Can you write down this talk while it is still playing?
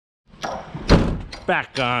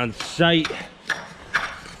Back on site.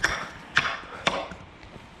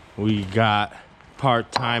 We got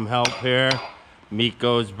part-time help here.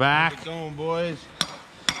 Miko's back. How's it going, boys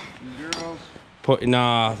and girls? Putting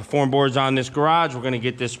the form boards on this garage. We're gonna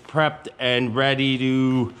get this prepped and ready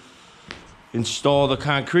to install the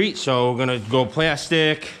concrete. So we're gonna go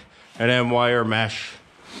plastic and then wire mesh.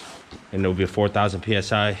 And there'll be a 4,000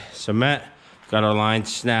 PSI cement. Got our line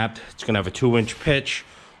snapped. It's gonna have a 2-inch pitch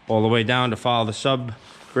all the way down to follow the sub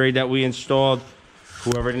grade that we installed.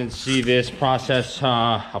 Whoever didn't see this process,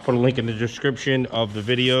 I'll put a link in the description of the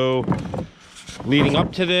video leading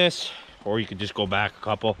up to this, or you could just go back a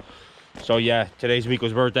couple. So yeah, today's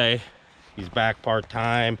Miko's birthday. He's back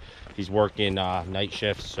part-time. He's working night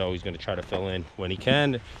shifts, so he's gonna try to fill in when he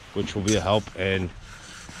can, which will be a help, and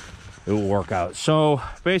it will work out. So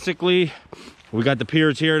basically, we got the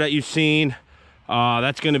piers here that you've seen.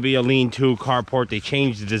 That's gonna be a lean-to carport. They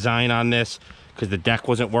changed the design on this because the deck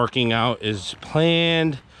wasn't working out as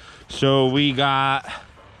planned. So we got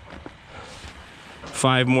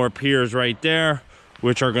 5 more piers right there,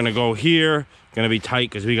 which are gonna go here. Gonna be tight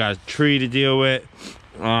because we got a tree to deal with.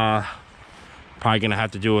 Probably gonna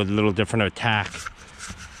have to do a little different attack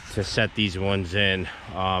to set these ones in.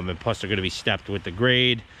 And plus they're gonna be stepped with the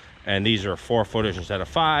grade. And these are 4-footers instead of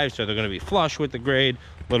 5, so they're gonna be flush with the grade.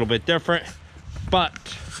 A little bit different, but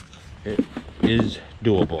it is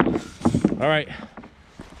doable. All right,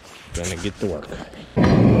 gonna get to work.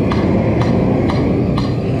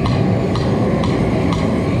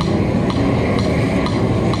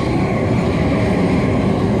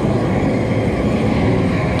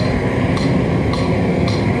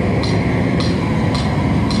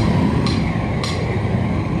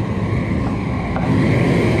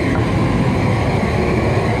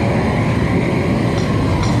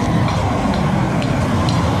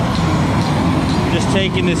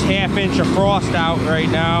 Taking this 1/2 inch of frost out right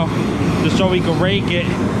now just so we can rake it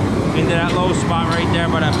into that low spot right there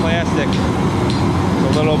by that plastic.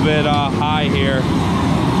 It's a little bit high here.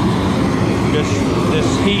 This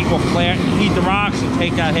heat will heat the rocks and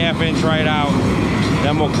take that 1/2 inch right out.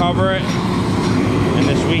 Then we'll cover it, and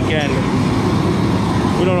this weekend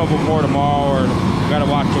we don't know if we'll pour tomorrow, or gotta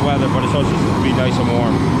watch the weather, but it's supposed to be nice and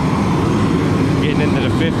warm. Getting into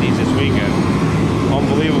the 50s this weekend.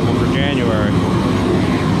 Unbelievable for January.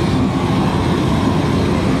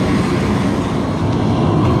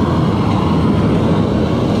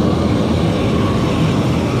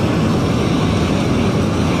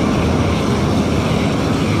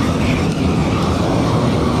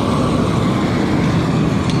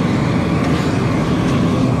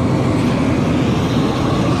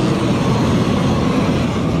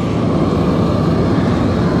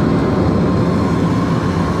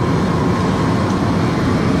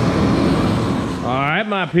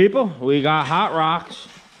 People, we got hot rocks.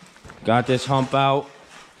 Got this hump out.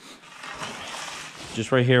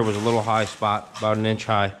 Just right here was a little high spot, about 1 inch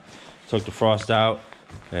high. Took the frost out,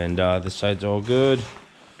 and this side's all good.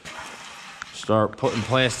 Start putting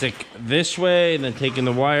plastic this way, and then taking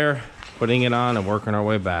the wire, putting it on, and working our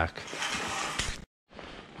way back.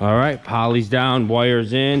 All right, poly's down,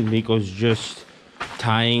 wires in. Miko's just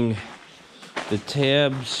tying the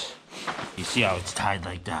tabs. You see how it's tied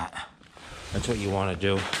like that? That's what you want to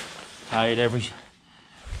do. Tie it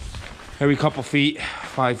every couple feet,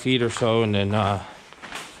 5 feet or so, and then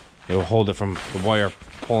it will hold it from the wire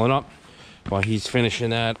pulling up. While he's finishing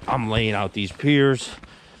that, I'm laying out these piers.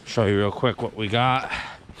 Show you real quick what we got.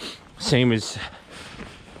 Same as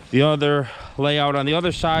the other layout on the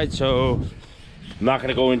other side, so I'm not going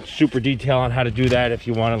to go in super detail on how to do that. If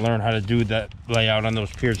you want to learn how to do that layout on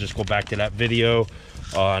those piers, just go back to that video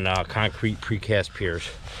on concrete precast piers.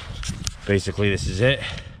 Basically, this is it,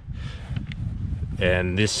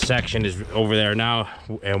 and this section is over there now,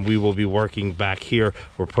 and we will be working back here.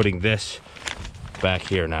 We're putting this back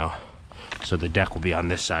here now, so the deck will be on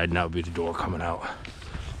this side, and that will be the door coming out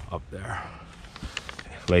up there.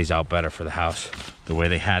 It lays out better for the house. The way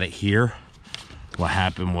they had it here, what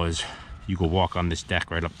happened was you could walk on this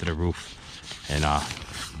deck right up to the roof, and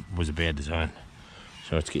it was a bad design,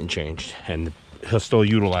 so it's getting changed. And he'll still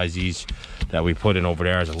utilize these that we put in over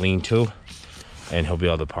there as a lean-to, and he'll be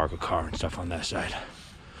able to park a car and stuff on that side,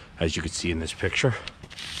 as you can see in this picture.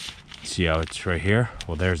 See how it's right here?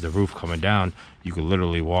 Well, there's the roof coming down. You could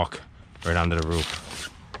literally walk right onto the roof.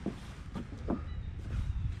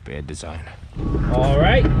 Bad design. All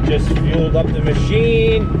right, just fueled up the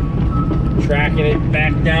machine, tracking it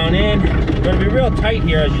back down in. We're gonna be real tight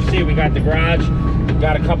here. As you see, we got the garage,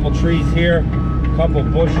 got a couple trees here, a couple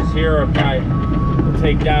bushes here, we'll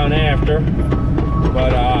take down after.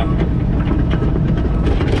 But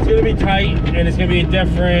gonna be tight, and it's gonna be a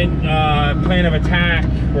different plan of attack.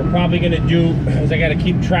 We're probably gonna do is I gotta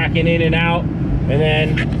keep tracking in and out, and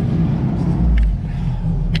then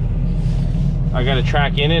I gotta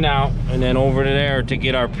track in and out, and then over to there to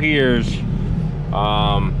get our piers.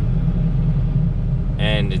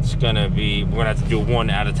 And it's gonna be, we're gonna have to do one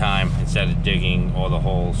at a time instead of digging all the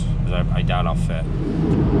holes, because I doubt I'll fit.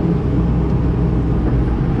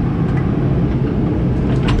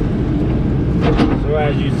 So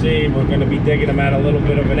as you see, we're gonna be digging them at a little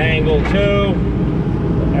bit of an angle too.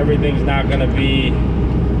 Everything's not gonna be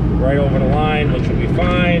right over the line, which will be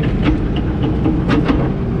fine.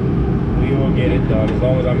 We will get it done as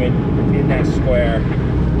long as I'm in that square.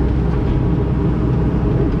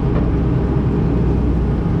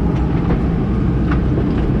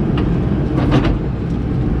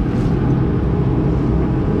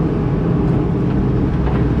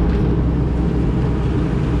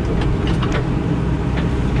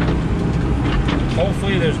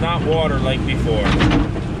 Hopefully there's not water like before,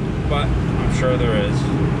 but I'm sure there is.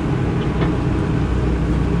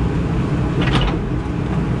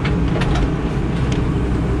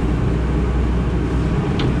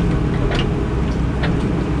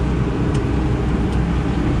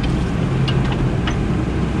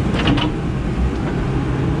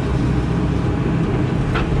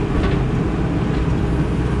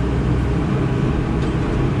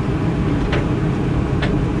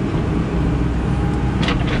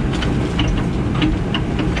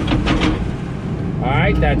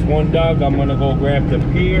 That's one dug. I'm gonna go grab the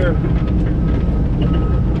pier.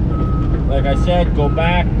 Like I said, go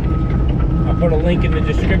back. I'll put a link in the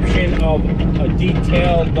description of a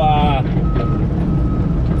detailed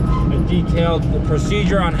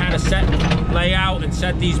procedure on how to lay out and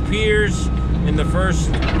set these piers in the first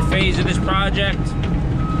phase of this project.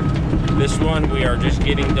 This one we are just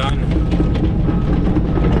getting done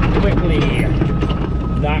quickly.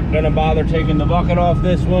 Not gonna bother taking the bucket off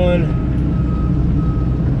this one.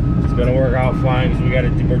 It's gonna work out fine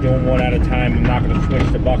because we're doing one at a time. I'm not gonna switch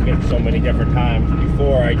the bucket so many different times.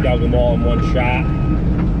 Before I dug them all in one shot,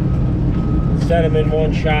 set them in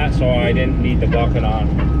one shot, so I didn't need the bucket on.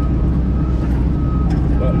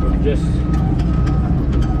 But we're just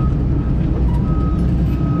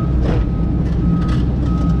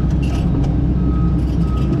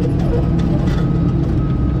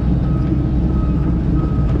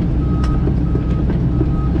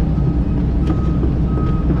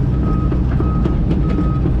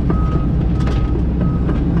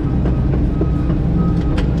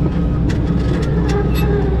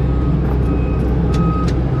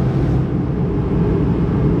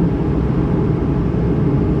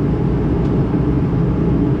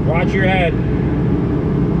watch your head.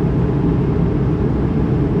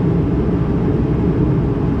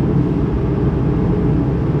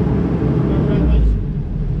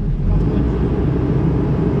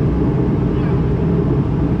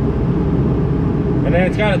 And then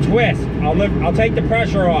it's got a twist. I'll take the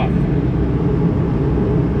pressure off.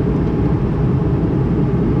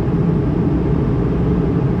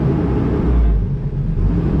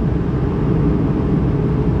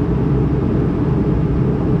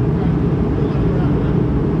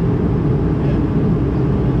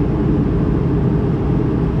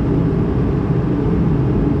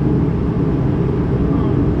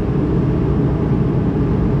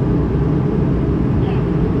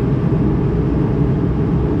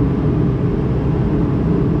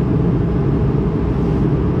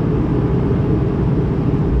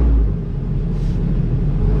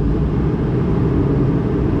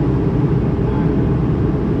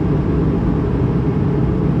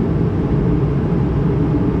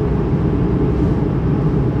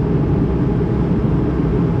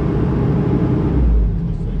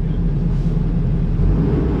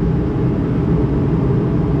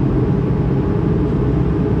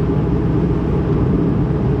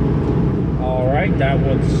 That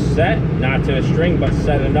one's set, not to the string, but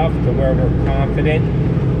set enough to where we're confident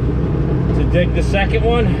to dig the second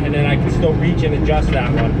one, and then I can still reach and adjust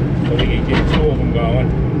that one so we can get two of them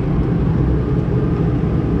going.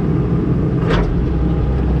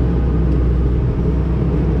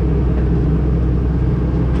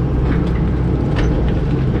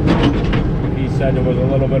 He said there was a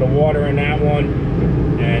little bit of water in that one,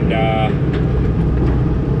 and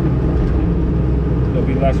there'll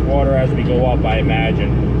be less water as we go up, I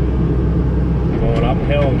imagine. Going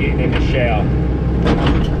uphill and getting into shale.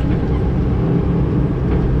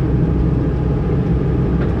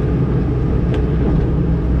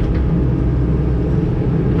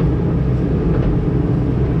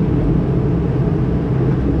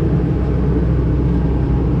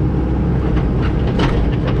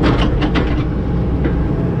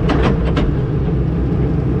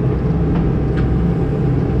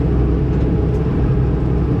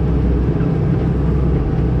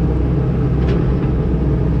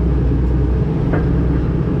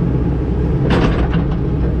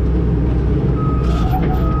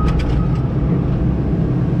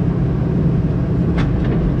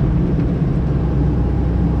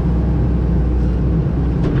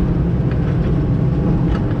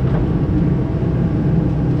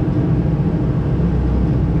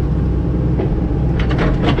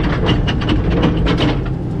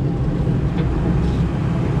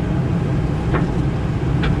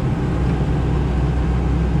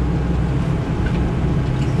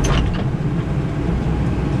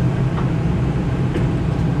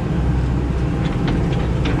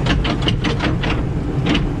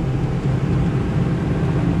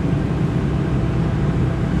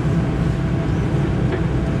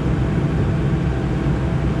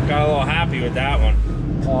 happy with that one.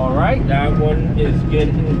 All right, that one is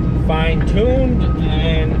getting fine-tuned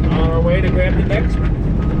and on our way to grab the next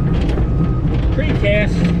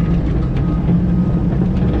precast.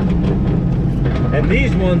 And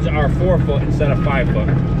these ones are 4 foot instead of 5 foot.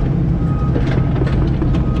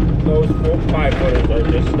 Those 5 footers are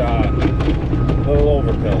just a little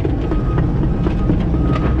overkill.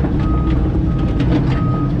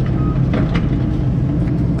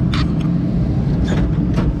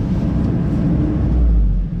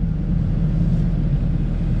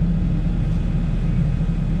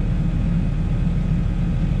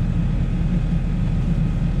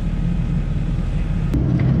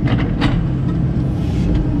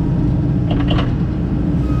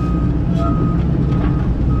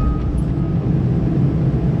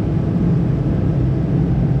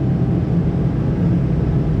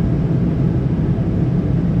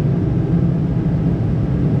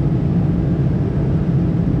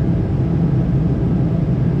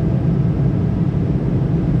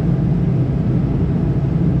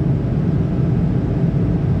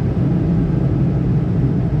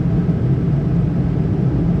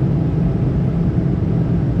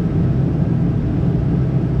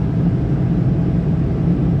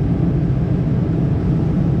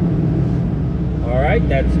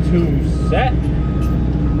 That's 2 set.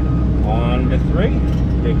 On to 3.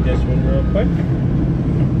 Take this one real quick.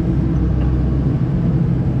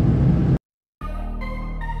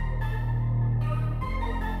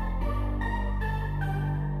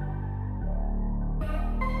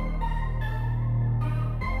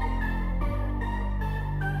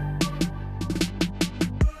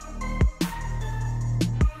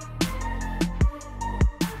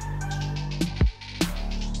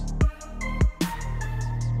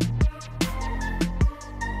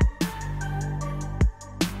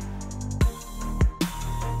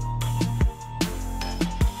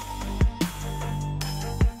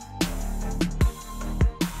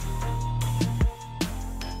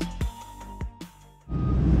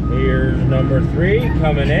 Here's number 3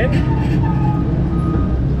 coming in.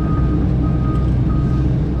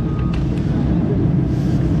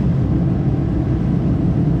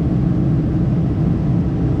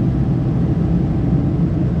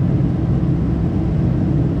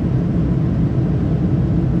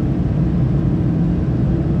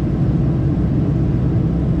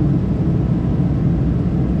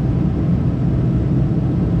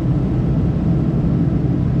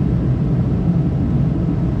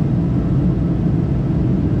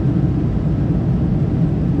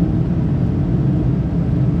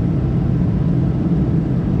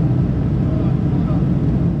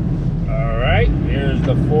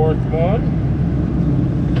 The 4th one.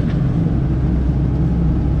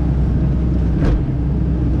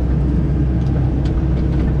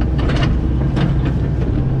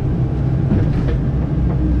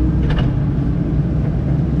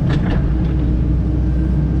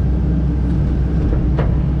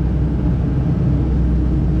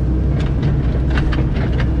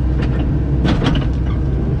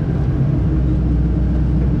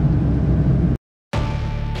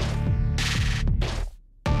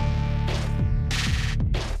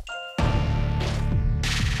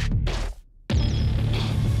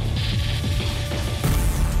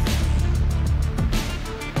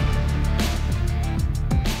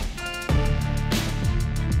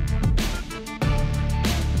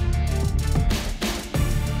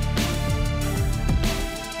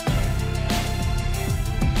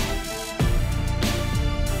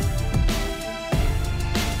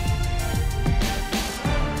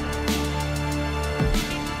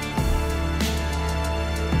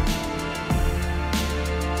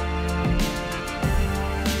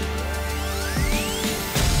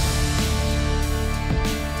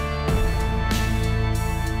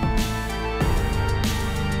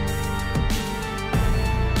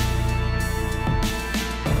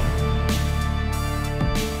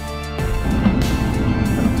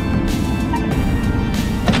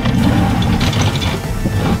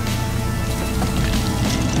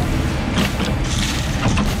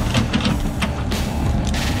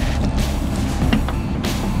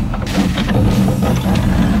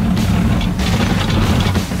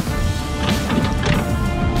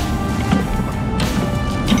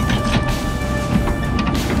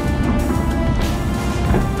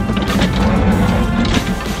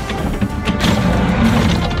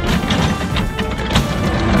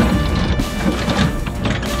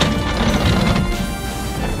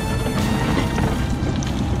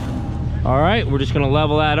 All right, we're just gonna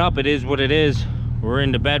level that up. It is what it is. We're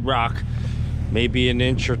into bedrock. Maybe an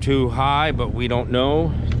inch or 2 high, but we don't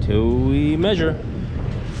know till we measure.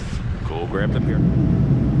 Go grab the pier.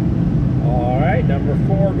 right, number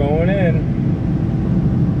 4 going in.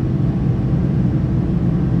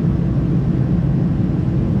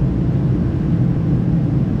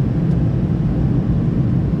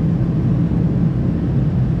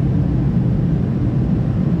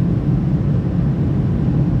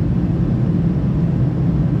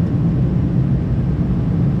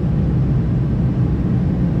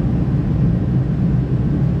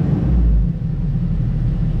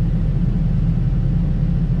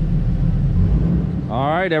 All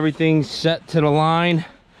right, everything's set to the line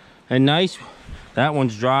and nice. That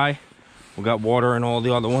one's dry. We got water in all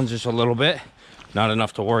the other ones, just a little bit. Not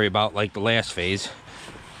enough to worry about like the last phase.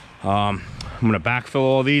 I'm gonna backfill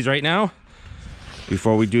all these right now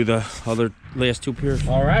before we do the other last 2 piers.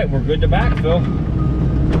 All right, we're good to backfill.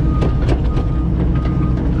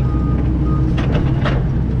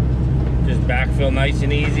 Just backfill nice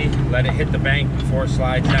and easy. Let it hit the bank before it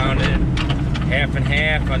slides down in. Half and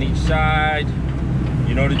half on each side.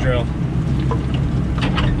 You know the drill.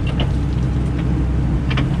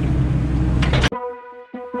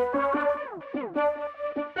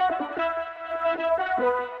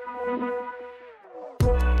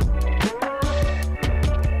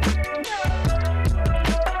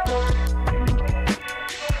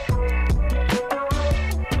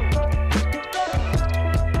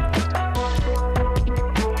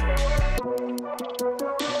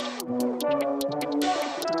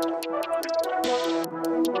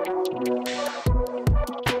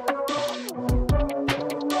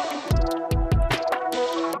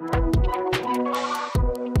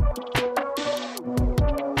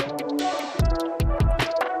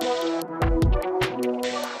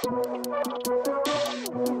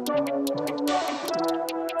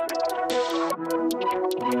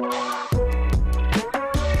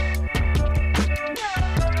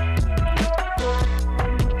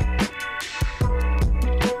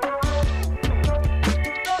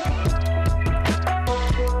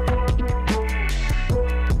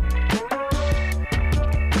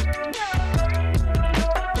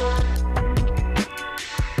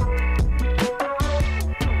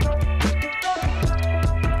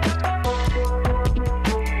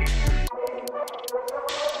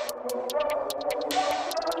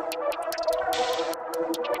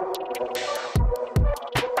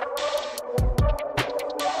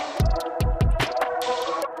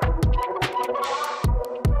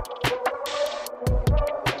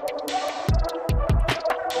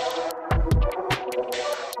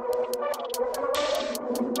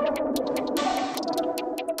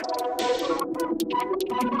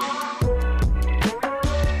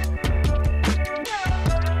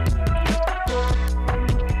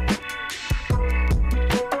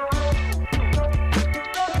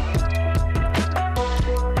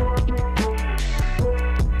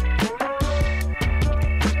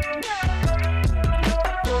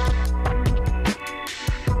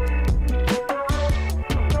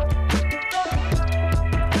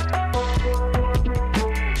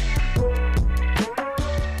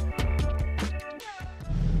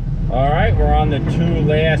 All right, we're on the 2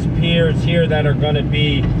 last piers here that are going to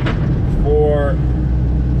be for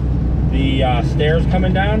the stairs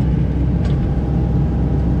coming down.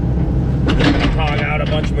 Hog out a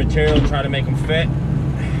bunch of material, try to make them fit.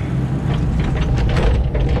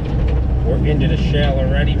 We're into the shell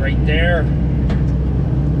already right there.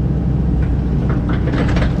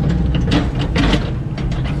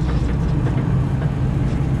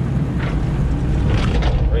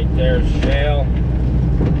 Right there's shale.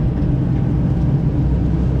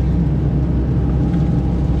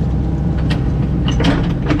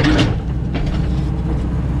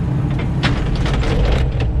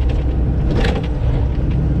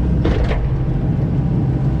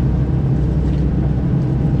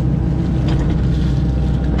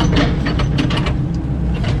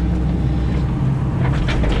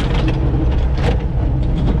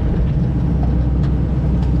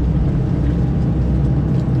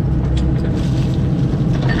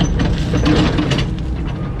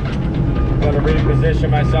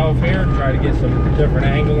 Position myself here, try to get some different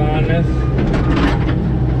angle on this.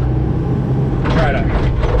 Try to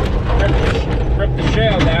rip the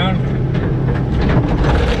shale down.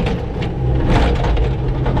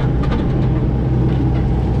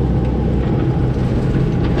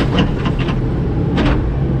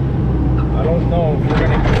 I don't know if we're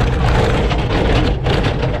gonna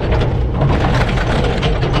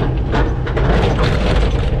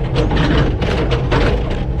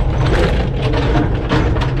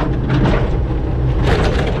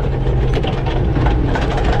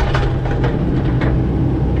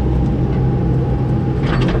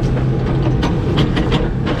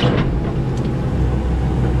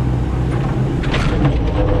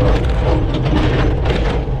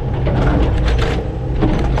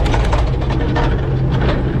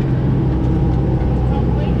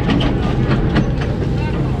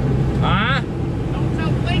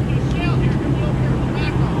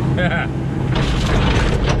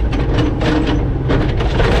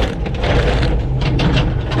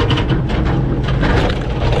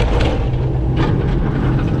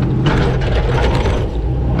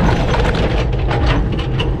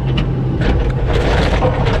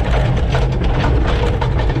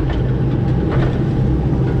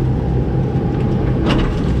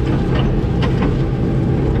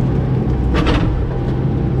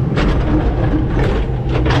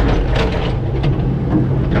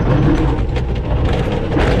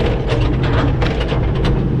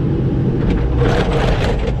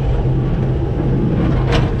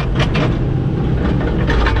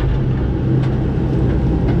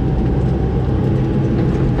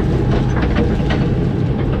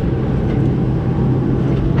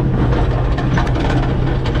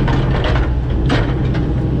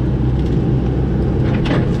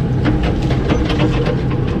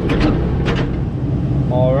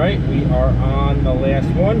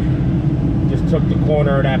Took the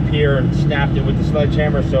corner of that pier and snapped it with the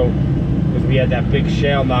sledgehammer. So because we had that big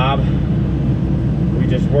shale knob, we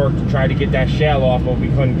just worked to try to get that shale off, but we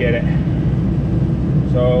couldn't get it.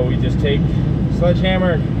 So we just take the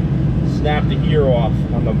sledgehammer and snap the ear off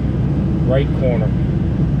on the right corner.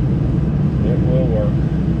 It will work.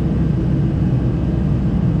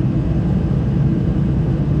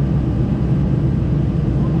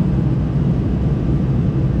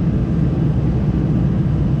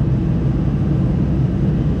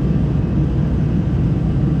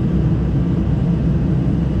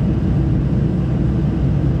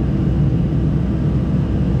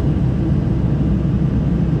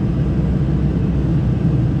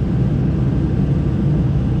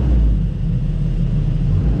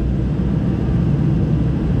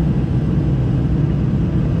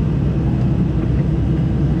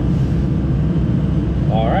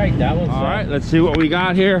 Let's see what we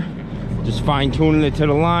got here. Just fine tuning it to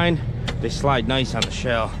the line. They slide nice on the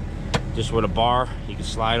shell. Just with a bar, you can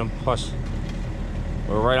slide them. Plus,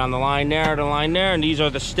 we're right on the line there, and these are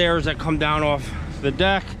the stairs that come down off the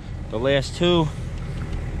deck. The last two.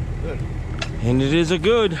 Good. And it is a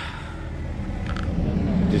good.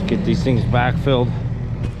 Just get these things backfilled.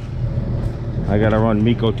 I gotta run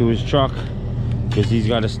Miko to his truck because he's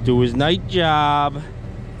gotta do his night job.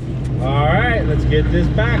 All right, let's get this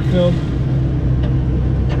backfilled.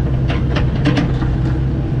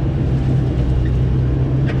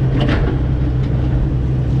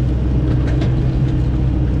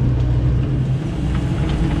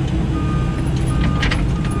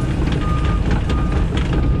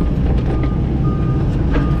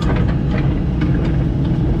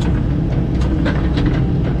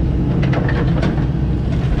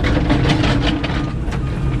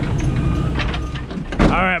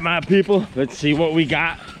 People, let's see what we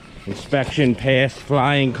got. Inspection passed,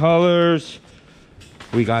 flying colors.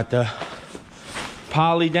 We got the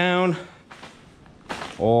poly down,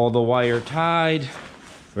 all the wire tied,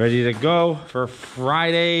 ready to go for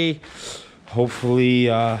Friday. Hopefully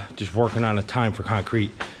just working on a time for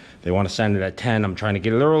concrete. They want to send it at 10. I'm trying to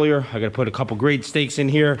get it earlier. I gotta put a couple grade stakes in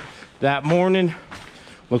here that morning.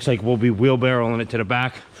 Looks like we'll be wheelbarrowing it to the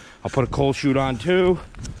back. I'll put a coal chute on too.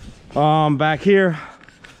 Back here,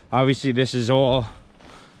 obviously this is all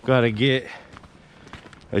gotta get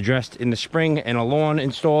addressed in the spring, and a lawn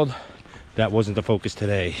installed. That wasn't the focus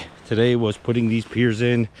today. Today was putting these piers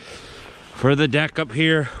in for the deck up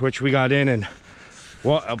here, which we got in, and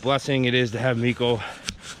what a blessing it is to have Miko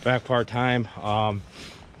back part-time.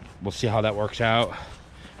 We'll see how that works out.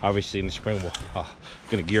 Obviously in the spring we'll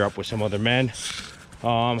gonna gear up with some other men.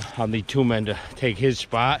 I'll need 2 men to take his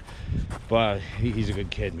spot, but he's a good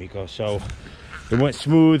kid, Miko. So it went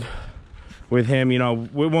smooth with him. You know,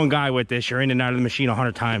 with one guy with this, you're in and out of the machine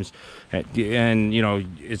 100 times, and you know,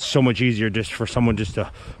 it's so much easier just for someone just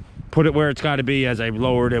to put it where it's got to be as I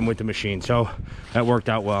lowered him with the machine. So that worked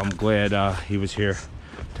out well. I'm glad he was here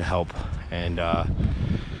to help, and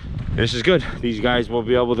this is good. These guys will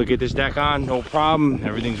be able to get this deck on, no problem.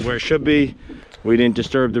 Everything's where it should be. We didn't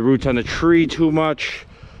disturb the roots on the tree too much,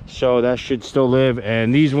 so that should still live,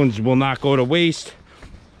 and these ones will not go to waste.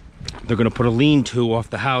 They're gonna put a lean-to off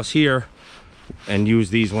the house here and use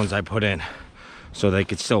these ones I put in, so they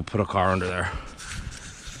could still put a car under there.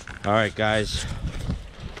 All right, guys,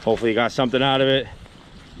 hopefully you got something out of it,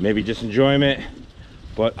 maybe just enjoyment,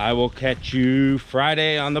 but I will catch you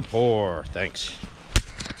Friday on the pour. Thanks.